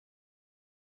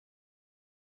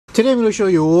Today I'm going to show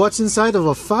you what's inside of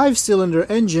a 5-cylinder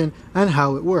engine and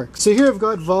how it works. So here I've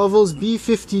got Volvo's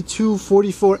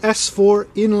B5244S4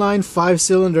 inline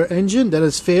 5-cylinder engine that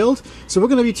has failed. So we're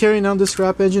going to be tearing down this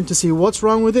scrap engine to see what's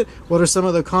wrong with it, what are some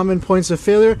of the common points of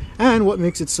failure, and what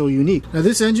makes it so unique. Now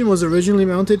this engine was originally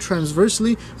mounted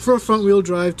transversely for a front-wheel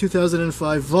drive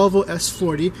 2005 Volvo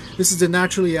S40. This is the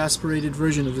naturally aspirated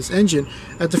version of this engine.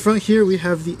 At the front here we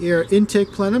have the air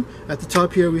intake plenum. At the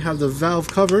top here we have the valve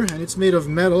cover, and it's made of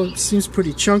metal. It seems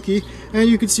pretty chunky, and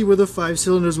you can see where the 5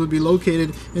 cylinders would be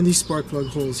located in these spark plug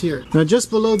holes here. Now just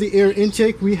below the air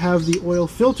intake we have the oil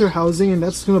filter housing, and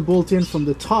that's going to bolt in from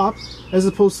the top as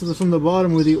opposed to from the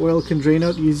bottom where the oil can drain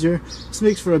out easier. This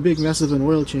makes for a big mess of an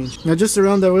oil change. Now just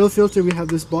around the oil filter we have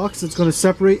this box that's going to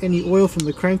separate any oil from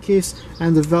the crankcase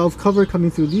and the valve cover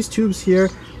coming through these tubes here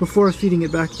before feeding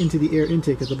it back into the air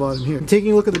intake at the bottom here. And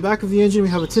taking a look at the back of the engine, we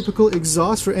have a typical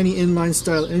exhaust for any inline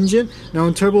style engine. Now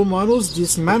in turbo models,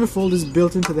 this manifold is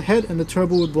built into the head and the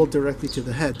turbo would bolt directly to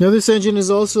the head. Now this engine is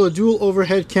also a dual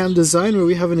overhead cam design where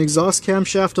we have an exhaust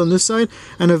camshaft on this side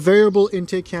and a variable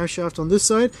intake camshaft on this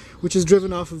side, which is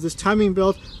driven off of this timing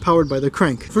belt powered by the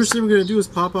crank. First thing we're going to do is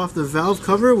pop off the valve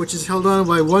cover, which is held on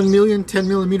by 1 million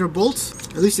 10mm bolts.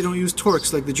 At least they don't use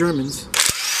Torx like the Germans.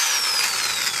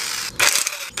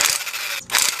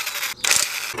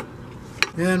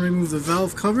 And remove the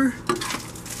valve cover.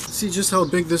 See just how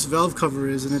big this valve cover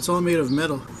is, and it's all made of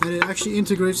metal. And it actually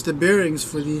integrates the bearings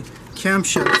for the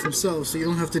camshafts themselves, so you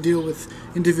don't have to deal with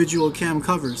individual cam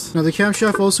covers. Now the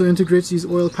camshaft also integrates these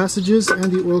oil passages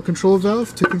and the oil control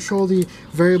valve to control the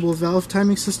variable valve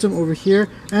timing system over here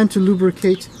and to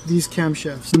lubricate these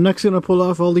camshafts. I'm next going to pull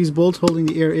off all these bolts holding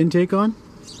the air intake on.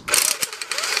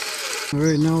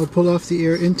 Alright, now I'll pull off the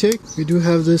air intake. We do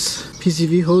have this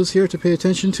PCV hose here to pay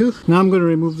attention to. Now I'm going to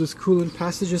remove this coolant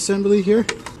passage assembly here.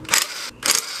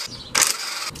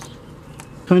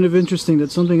 Kind of interesting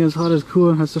that something as hot as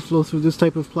coolant has to flow through this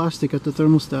type of plastic at the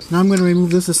thermostat. Now I'm going to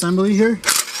remove this assembly here.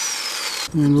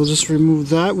 And we'll just remove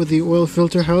that with the oil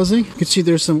filter housing. You can see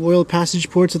there's some oil passage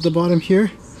ports at the bottom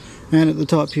here and at the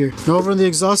top here. Now over on the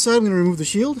exhaust side I'm going to remove the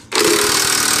shield.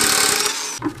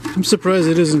 I'm surprised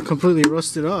it isn't completely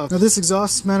rusted off. Now this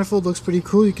exhaust manifold looks pretty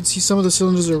cool. You can see some of the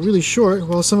cylinders are really short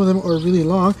while some of them are really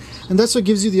long, and that's what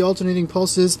gives you the alternating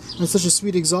pulses and such a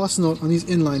sweet exhaust note on these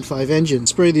inline 5 engines.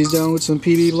 Spray these down with some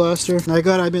PB blaster. Now I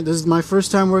gotta admit, this is my first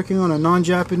time working on a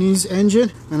non-Japanese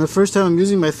engine and the first time I'm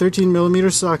using my 13mm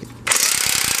socket.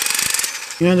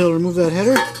 And I'll remove that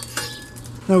header.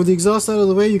 Now with the exhaust out of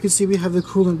the way, you can see we have the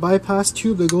coolant bypass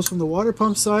tube that goes from the water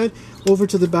pump side over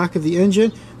to the back of the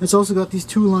engine. It's also got these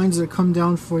 2 lines that come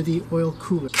down for the oil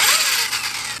cooler.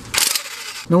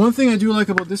 Now one thing I do like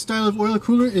about this style of oil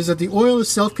cooler is that the oil is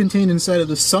self-contained inside of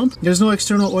the sump. There's no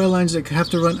external oil lines that have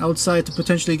to run outside to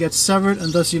potentially get severed,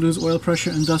 and thus you lose oil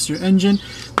pressure and thus your engine.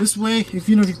 This way, if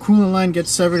you know if your coolant line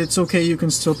gets severed, it's okay, you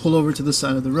can still pull over to the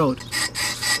side of the road.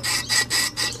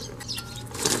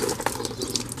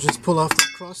 Just pull off the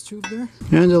cross tube there,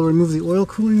 and I'll remove the oil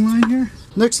cooling line here.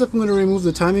 Next up I'm going to remove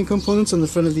the timing components on the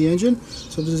front of the engine.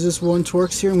 So there's this one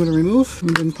Torx here I'm going to remove,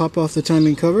 and then pop off the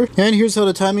timing cover. And here's how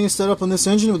the timing is set up on this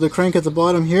engine with the crank at the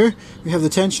bottom here. We have the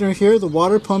tensioner here, the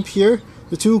water pump here,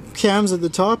 the 2 cams at the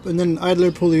top, and then an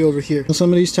idler pulley over here. Now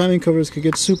some of these timing covers could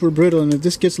get super brittle, and if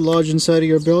this gets lodged inside of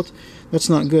your belt, that's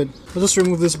not good. I'll just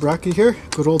remove this bracket here,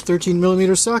 good old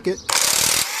 13mm socket.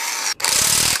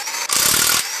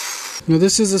 Now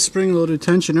this is a spring-loaded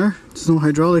tensioner. There's no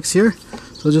hydraulics here,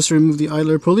 so I'll just remove the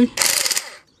idler pulley.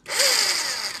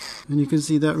 And you can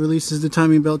see that releases the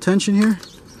timing belt tension here,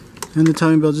 and the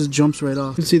timing belt just jumps right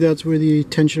off. You can see that's where the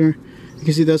tensioner, you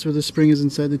can see that's where the spring is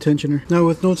inside the tensioner. Now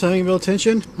with no timing belt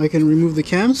tension, I can remove the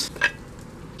cams.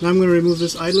 Now I'm going to remove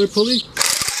this idler pulley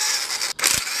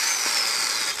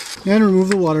and remove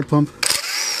the water pump.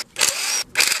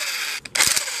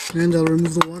 And I'll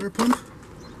remove the water pump.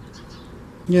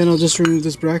 Yeah, and I'll just remove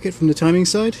this bracket from the timing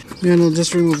side, and I'll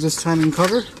just remove this timing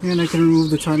cover, and I can remove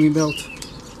the timing belt.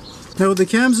 Now with the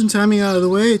cams and timing out of the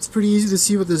way, it's pretty easy to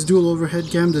see what this dual overhead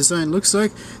cam design looks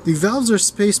like. The valves are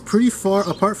spaced pretty far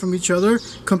apart from each other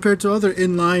compared to other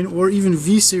inline or even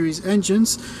V-series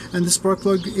engines, and the spark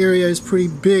plug area is pretty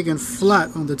big and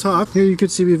flat on the top. Here you can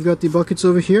see we've got the buckets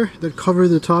over here that cover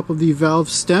the top of the valve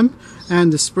stem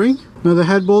and the spring. Now the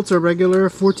head bolts are regular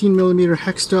 14mm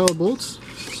hex style bolts.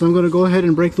 So I'm going to go ahead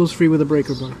and break those free with a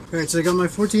breaker bar. Alright, so I got my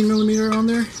 14mm on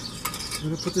there. I'm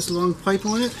going to put this long pipe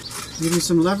on it, give me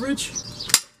some leverage.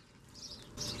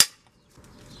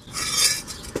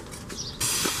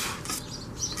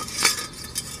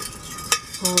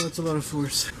 Oh, that's a lot of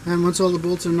force. And once all the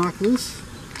bolts are knocked loose,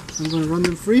 I'm going to run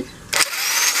them free.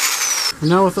 And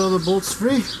now with all the bolts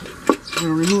free, I'm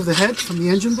going to remove the head from the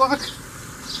engine block,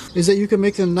 is that you can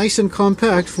make them nice and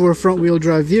compact for a front-wheel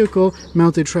drive vehicle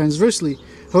mounted transversely.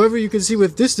 However, you can see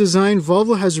with this design,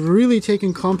 Volvo has really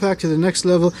taken compact to the next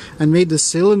level and made the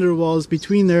cylinder walls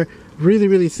between there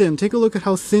really thin. Take a look at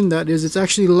how thin that is. It's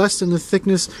actually less than the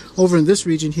thickness over in this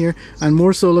region here, and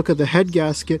more so look at the head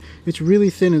gasket. It's really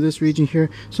thin in this region here.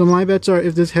 So my bets are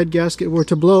if this head gasket were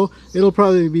to blow, it'll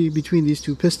probably be between these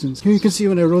two pistons. Here you can see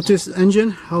when I rotate this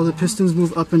engine, how the pistons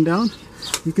move up and down.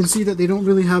 You can see that they don't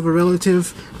really have a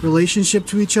relative relationship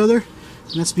to each other.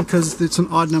 And that's because it's an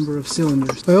odd number of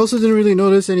cylinders. I also didn't really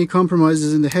notice any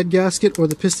compromises in the head gasket or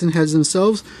the piston heads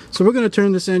themselves, so we're going to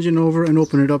turn this engine over and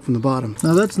open it up from the bottom.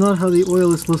 Now that's not how the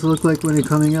oil is supposed to look like when it's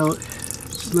coming out.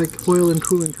 It's like oil and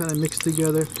coolant kind of mixed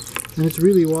together, and it's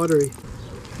really watery.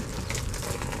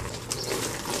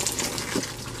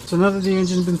 So now that the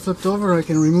engine's been flipped over, I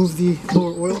can remove the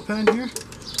lower oil pan here,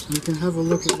 and you can have a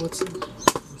look at what's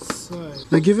inside.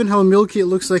 Now given how milky it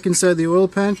looks like inside the oil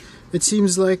pan, it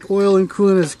seems like oil and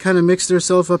coolant has kind of mixed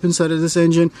themselves up inside of this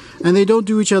engine, and they don't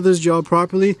do each other's job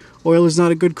properly. Oil is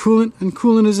not a good coolant, and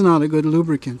coolant is not a good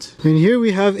lubricant. And here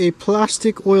we have a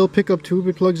plastic oil pickup tube.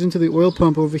 It plugs into the oil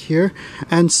pump over here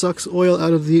and sucks oil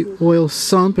out of the oil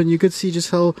sump, and you could see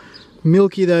just how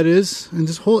milky that is. And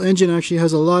this whole engine actually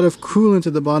has a lot of coolant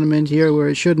at the bottom end here where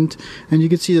it shouldn't, and you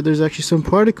can see that there's actually some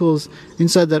particles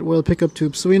inside that oil pickup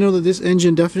tube. So we know that this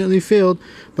engine definitely failed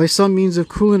by some means of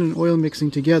coolant and oil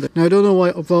mixing together. Now I don't know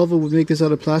why Volvo would make this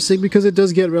out of plastic, because it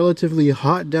does get relatively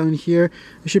hot down here.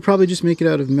 They should probably just make it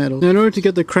out of metal. Now in order to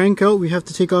get the crank out, we have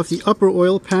to take off the upper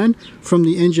oil pan from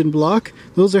the engine block.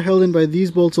 Those are held in by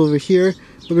these bolts over here,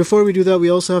 but before we do that,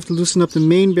 we also have to loosen up the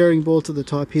main bearing bolt at the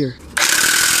top here.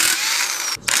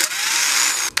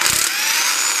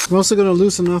 I'm also going to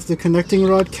loosen off the connecting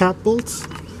rod cap bolts.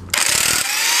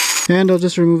 And I'll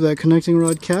just remove that connecting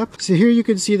rod cap. So here you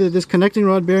can see that this connecting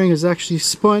rod bearing is actually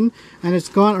spun, and it's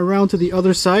gone around to the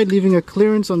other side, leaving a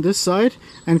clearance on this side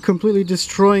and completely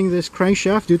destroying this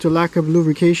crankshaft due to lack of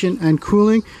lubrication and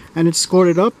cooling, and it's scored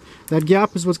it up. That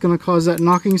gap is what's going to cause that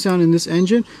knocking sound in this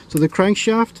engine. So the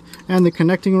crankshaft and the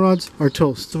connecting rods are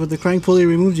toast. So with the crank pulley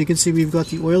removed, you can see we've got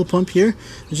the oil pump here.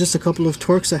 There's just a couple of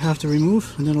torques I have to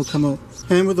remove, and then it'll come out.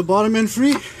 And with the bottom end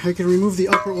free, I can remove the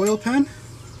upper oil pan.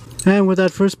 And with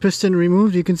that first piston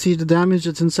removed, you can see the damage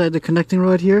that's inside the connecting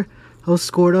rod here, how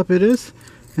scored up it is.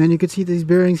 And you can see these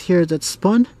bearings here that's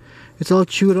spun. It's all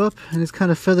chewed up, and it's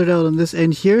kind of feathered out on this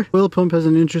end here. Oil pump has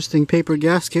an interesting paper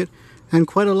gasket and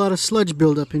quite a lot of sludge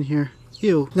buildup in here.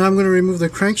 Ew. Now I'm going to remove the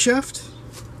crankshaft,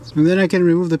 and then I can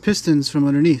remove the pistons from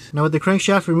underneath. Now with the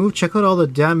crankshaft removed, check out all the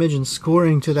damage and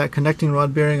scoring to that connecting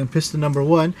rod bearing on piston number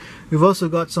 1. We've also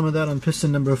got some of that on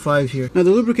piston number 5 here. Now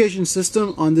the lubrication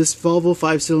system on this Volvo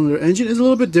 5-cylinder engine is a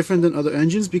little bit different than other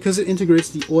engines because it integrates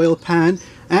the oil pan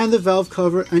and the valve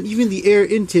cover and even the air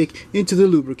intake into the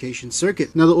lubrication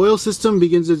circuit. Now the oil system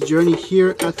begins its journey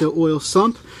here at the oil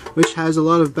sump, which has a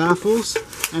lot of baffles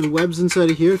and webs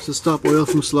inside of here to stop oil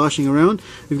from sloshing around.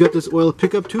 We've got this oil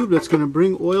pickup tube that's going to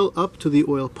bring oil up to the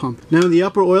oil pump. Now in the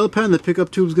upper oil pan, the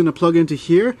pickup tube is going to plug into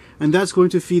here, and that's going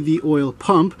to feed the oil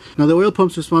pump. Now the oil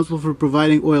pump is responsible for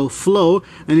providing oil flow,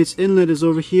 and its inlet is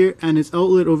over here, and its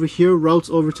outlet over here routes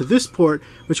over to this port,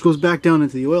 which goes back down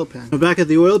into the oil pan. Now back at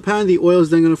the oil pan, the oil is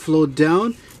then going to flow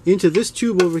down into this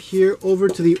tube over here, over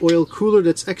to the oil cooler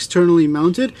that's externally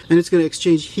mounted, and it's going to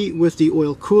exchange heat with the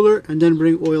oil cooler and then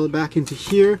bring oil back into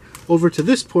here, over to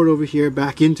this port over here,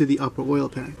 back into the upper oil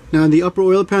pan. Now in the upper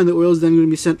oil pan, the oil is then going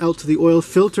to be sent out to the oil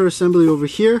filter assembly over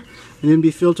here, and then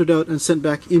be filtered out and sent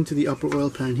back into the upper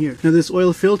oil pan here. Now this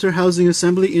oil filter housing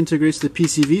assembly integrates the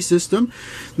PCV system.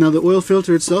 Now the oil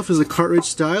filter itself is a cartridge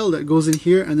style that goes in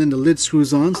here, and then the lid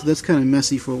screws on, so that's kind of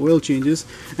messy for oil changes.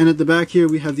 And at the back here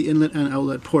we have the inlet and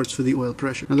outlet ports for the oil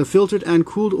pressure. Now the filtered and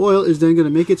cooled oil is then going to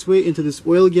make its way into this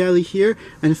oil galley here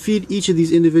and feed each of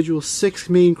these individual 6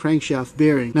 main crankshaft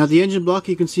bearings. Now the engine block,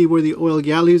 you can see where the oil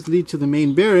galleys lead to the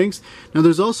main bearings. Now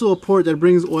there's also a port that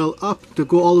brings oil up to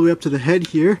go all the way up to the head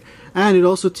here, and it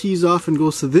also tees off and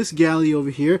goes to this galley over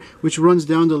here, which runs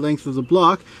down the length of the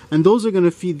block, and those are going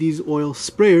to feed these oil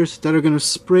sprayers that are going to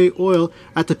spray oil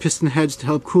at the piston heads to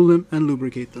help cool them and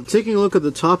lubricate them. Taking a look at the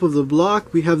top of the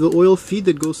block, we have the oil feed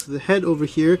that goes to the head over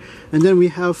here, and then we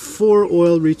have 4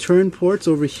 oil return ports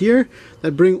over here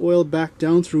that bring oil back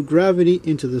down through gravity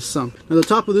into the sump. Now the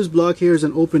top of this block here is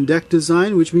an open deck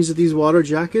design, which means that these water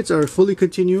jackets are fully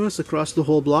continuous across the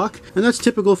whole block, and that's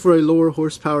typical for a lower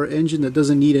horsepower engine that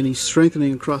doesn't need any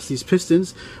strengthening across these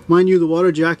pistons. Mind you, the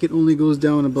water jacket only goes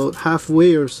down about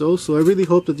halfway or so, so I really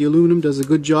hope that the aluminum does a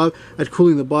good job at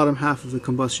cooling the bottom half of the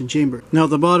combustion chamber. Now at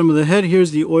the bottom of the head,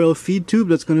 here's the oil feed tube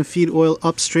that's going to feed oil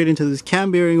up straight into this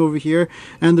cam bearing over here,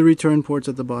 and the return ports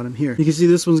at the bottom here. You can see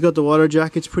this one's got the water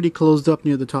jackets pretty closed up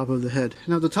near the top of the head.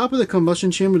 Now at the top of the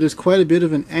combustion chamber, there's quite a bit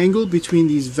of an angle between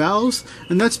these valves,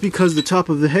 and that's because the top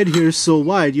of the head here is so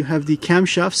wide. You have the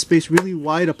camshaft spaced really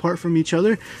wide apart from each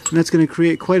other, and that's going to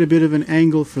create quite a bit of an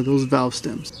angle for those valve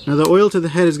stems. Now the oil to the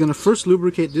head is going to first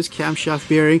lubricate this camshaft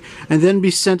bearing and then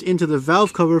be sent into the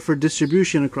valve cover for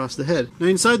distribution across the head. Now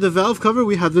inside the valve cover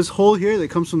we have this hole here that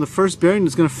comes from the first bearing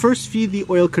that's going to first feed the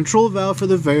oil control valve for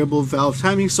the variable valve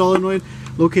timing solenoid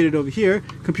located over here.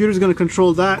 Computer's going to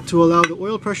control that to allow the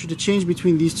oil pressure to change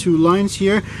between these two lines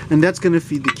here, and that's going to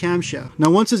feed the camshaft. Now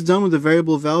once it's done with the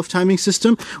variable valve timing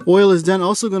system, oil is then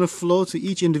also going to flow to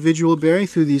each individual bearing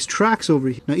through these tracks over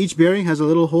here. Now each bearing has a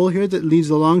little hole here that leads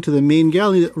along to the main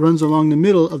galley that runs along the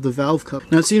middle of the valve cover.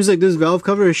 Now it seems like this valve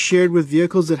cover is shared with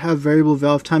vehicles that have variable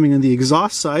valve timing on the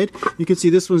exhaust side. You can see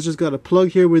this one's just got a plug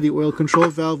here where the oil control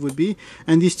valve would be,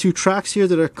 and these two tracks here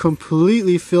that are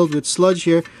completely filled with sludge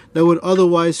here that would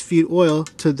otherwise feed oil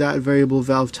to that variable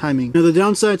valve timing. Now the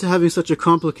downside to having such a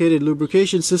complicated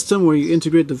lubrication system where you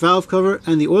integrate the valve cover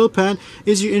and the oil pan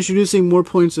is you're introducing more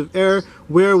points of error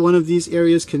where one of these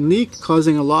areas can leak,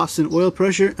 causing a loss in oil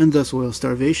pressure and thus oil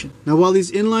starvation. Now while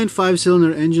these inline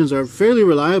 5-cylinder engines are fairly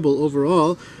reliable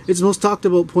overall, its most talked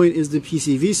about point is the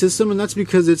PCV system, and that's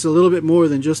because it's a little bit more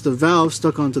than just a valve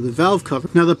stuck onto the valve cover.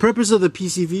 Now the purpose of the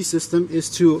PCV system is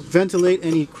to ventilate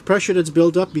any pressure that's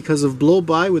built up because of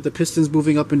blow-by with the pistons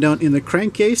moving up and down in the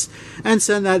crankcase, and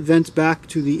send that vent back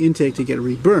to the intake to get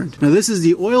reburned. Now this is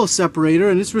the oil separator,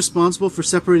 and it's responsible for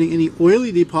separating any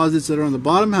oily deposits that are on the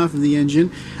bottom half of the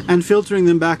engine and filtering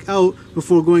them back out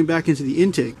before going back into the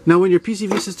intake. Now when your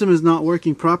PCV system is not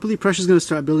working properly, pressure is going to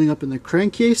start building up in the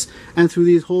crankcase and through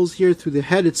these holes here through the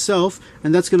head itself,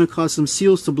 and that's going to cause some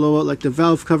seals to blow out, like the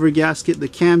valve cover gasket, the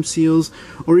cam seals,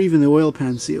 or even the oil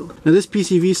pan seal. Now this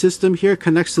PCV system here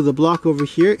connects to the block over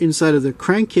here inside of the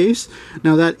crankcase.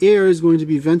 Now that air is going to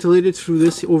be ventilated through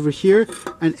this over here,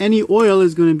 and any oil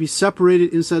is going to be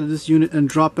separated inside of this unit and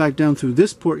drop back down through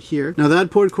this port here. Now that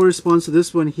port corresponds to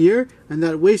this one here, and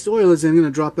that waste oil is then going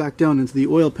to drop back down into the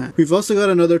oil pan. We've also got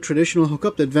another traditional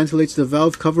hookup that ventilates the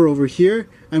valve cover over here,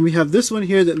 and we have this one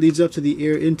here that leads up to the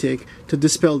air intake to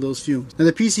dispel those fumes. Now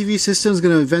the PCV system is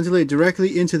going to ventilate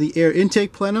directly into the air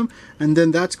intake plenum, and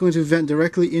then that's going to vent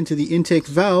directly into the intake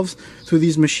valves through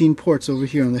these machine ports over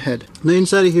here on the head. Now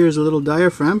inside of here is a little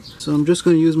diaphragm, so I'm just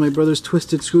going to use my brother's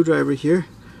twisted screwdriver here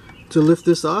to lift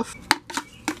this off,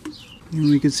 and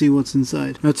we can see what's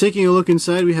inside. Now taking a look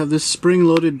inside, we have this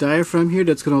spring-loaded diaphragm here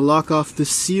that's going to lock off the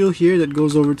seal here that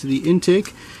goes over to the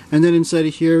intake, and then inside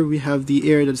of here we have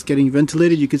the air that's getting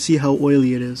ventilated. You can see how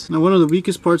oily it is. Now one of the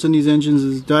weakest parts on these engines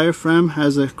is the diaphragm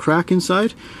has a crack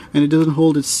inside and it doesn't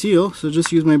hold its seal, so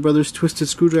just use my brother's twisted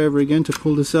screwdriver again to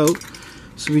pull this out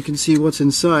so we can see what's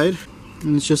inside,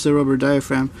 and it's just a rubber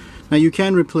diaphragm. Now you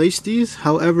can replace these,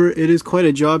 however it is quite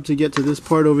a job to get to this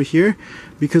part over here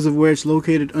because of where it's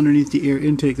located underneath the air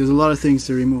intake. There's a lot of things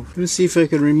to remove. Let's see if I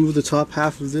can remove the top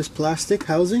half of this plastic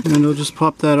housing, and I'll just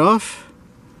pop that off.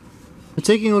 Now,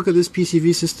 taking a look at this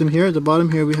PCV system here, at the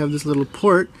bottom here we have this little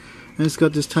port, and it's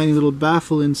got this tiny little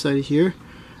baffle inside here,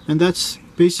 and that's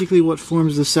basically what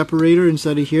forms the separator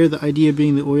inside of here. The idea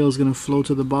being the oil is going to flow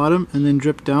to the bottom and then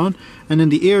drip down, and then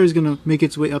the air is going to make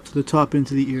its way up to the top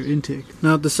into the air intake.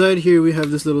 Now at the side here we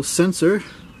have this little sensor.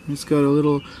 It's got a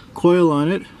little coil on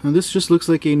it, and this just looks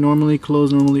like a normally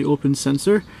closed, normally open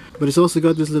sensor, but it's also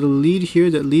got this little lead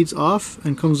here that leads off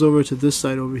and comes over to this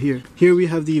side over here. Here we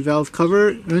have the valve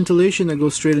cover ventilation that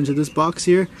goes straight into this box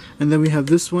here, and then we have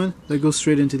this one that goes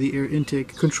straight into the air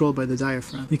intake controlled by the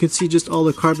diaphragm. You can see just all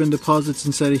the carbon deposits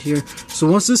inside of here. So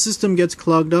once this system gets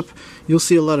clogged up, you'll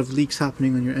see a lot of leaks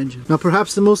happening on your engine. Now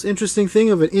perhaps the most interesting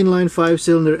thing of an inline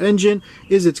 5-cylinder engine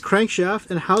is its crankshaft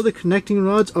and how the connecting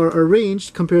rods are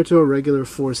arranged compared to a regular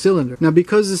 4-cylinder. Now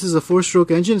because this is a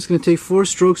 4-stroke engine, it's going to take 4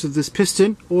 strokes of this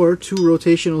piston or 2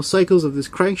 rotational cycles of this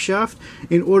crankshaft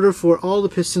in order for all the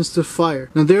pistons to fire.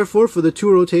 Now therefore, for the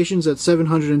 2 rotations at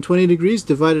 720 degrees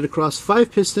divided across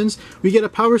 5 pistons, we get a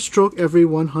power stroke every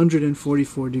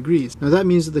 144 degrees. Now that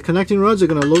means that the connecting rods are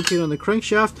going to locate on the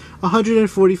crankshaft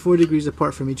 144 degrees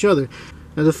apart from each other.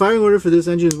 Now the firing order for this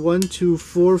engine is 1, 2,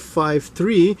 4, 5,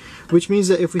 3, which means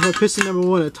that if we have piston number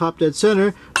 1 at top dead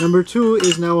center, number 2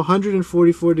 is now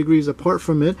 144 degrees apart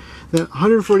from it, then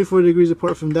 144 degrees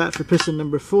apart from that for piston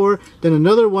number 4, then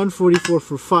another 144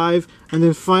 for 5, and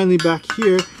then finally back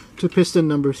here to piston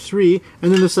number 3,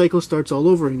 and then the cycle starts all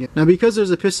over again. Now because there's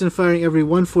a piston firing every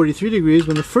 143 degrees,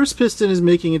 when the first piston is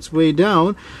making its way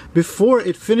down, before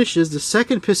it finishes, the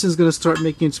second piston is going to start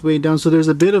making its way down, so there's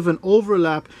a bit of an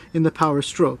overlap in the power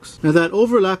strokes. Now that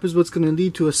overlap is what's going to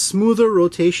lead to a smoother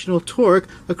rotational torque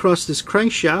across this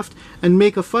crankshaft and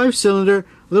make a 5-cylinder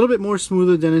a little bit more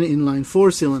smoother than an inline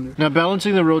 4-cylinder. Now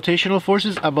balancing the rotational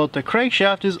forces about the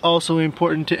crankshaft is also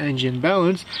important to engine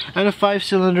balance, and a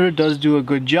 5-cylinder does do a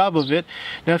good job of it.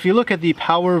 Now if you look at the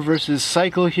power versus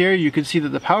cycle here, you can see that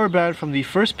the power band from the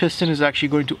first piston is actually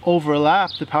going to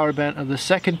overlap the power band of the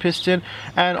second piston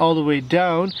and all the way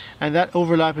down, and that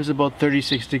overlap is about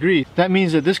 36 degrees. That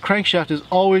means that this crankshaft is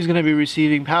always going to be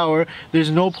receiving power.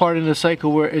 There's no part in the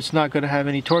cycle where it's not going to have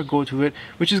any torque go to it,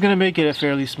 which is going to make it a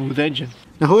fairly smooth engine.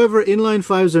 Now, however, inline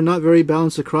 5s are not very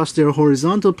balanced across their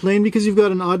horizontal plane because you've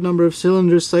got an odd number of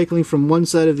cylinders cycling from one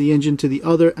side of the engine to the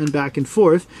other and back and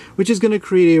forth, which is going to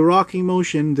create a rocking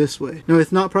motion this way. Now,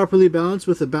 if not properly balanced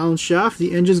with a balanced shaft,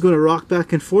 the engine is going to rock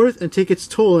back and forth and take its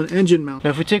toll on engine mount.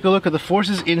 Now, if we take a look at the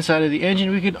forces inside of the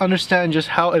engine, we can understand just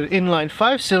how an inline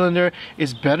 5-cylinder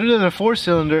is better than a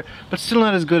 4-cylinder, but still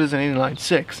not as good as an inline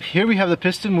 6. Here we have the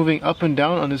piston moving up and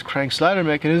down on this crank slider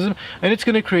mechanism, and it's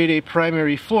going to create a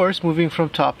primary force moving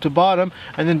from top to bottom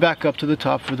and then back up to the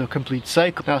top for the complete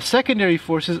cycle. Now secondary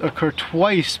forces occur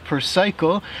twice per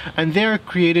cycle, and they are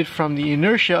created from the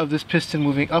inertia of this piston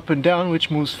moving up and down,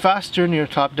 which moves faster near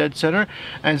top dead center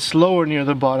and slower near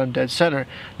the bottom dead center.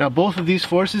 Now both of these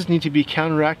forces need to be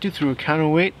counteracted through a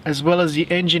counterweight as well as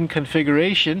the engine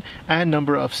configuration and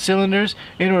number of cylinders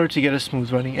in order to get a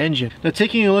smooth running engine. Now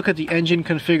taking a look at the engine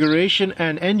configuration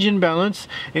and engine balance,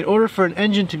 in order for an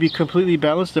engine to be completely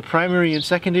balanced, the primary and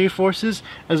secondary forces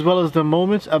as well as the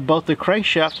moments about the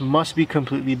crankshaft must be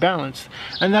completely balanced.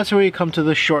 And that's where you come to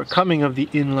the shortcoming of the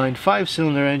inline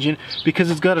 5-cylinder engine. Because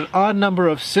it's got an odd number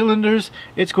of cylinders,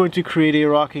 it's going to create a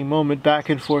rocking moment back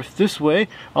and forth this way,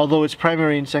 although its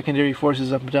primary and secondary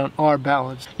forces up and down are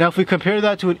balanced. Now if we compare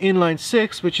that to an inline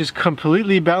 6, which is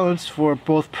completely balanced for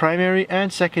both primary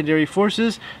and secondary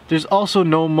forces, there's also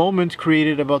no moment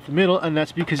created about the middle, and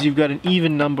that's because you've got an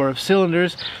even number of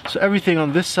cylinders, so everything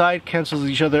on this side cancels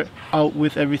each other out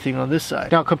with everything on this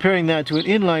side. Now comparing that to an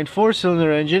inline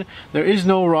 4-cylinder engine, there is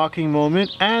no rocking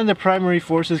moment and the primary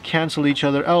forces cancel each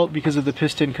other out because of the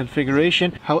piston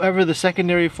configuration. However, the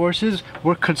secondary forces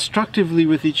work constructively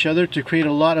with each other to create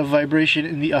a lot of vibration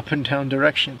in the up and down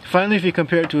direction. Finally, if you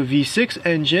compare it to a V6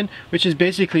 engine, which is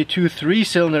basically two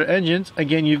 3-cylinder engines,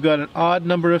 again you've got an odd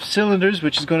number of cylinders,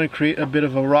 which is going to create a bit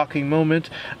of a rocking moment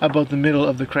about the middle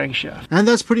of the crankshaft. And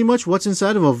that's pretty much what's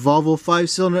inside of a Volvo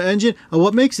 5-cylinder engine and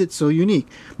what makes it so unique.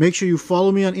 Make sure you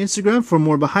follow me on Instagram for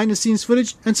more behind the scenes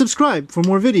footage and subscribe for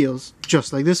more videos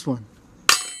just like this one.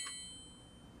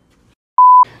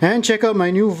 And check out my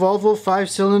new Volvo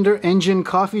 5-cylinder engine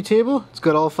coffee table. It's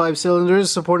got all 5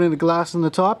 cylinders supporting the glass on the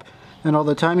top and all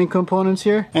the timing components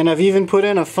here. And I've even put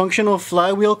in a functional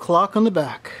flywheel clock on the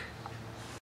back.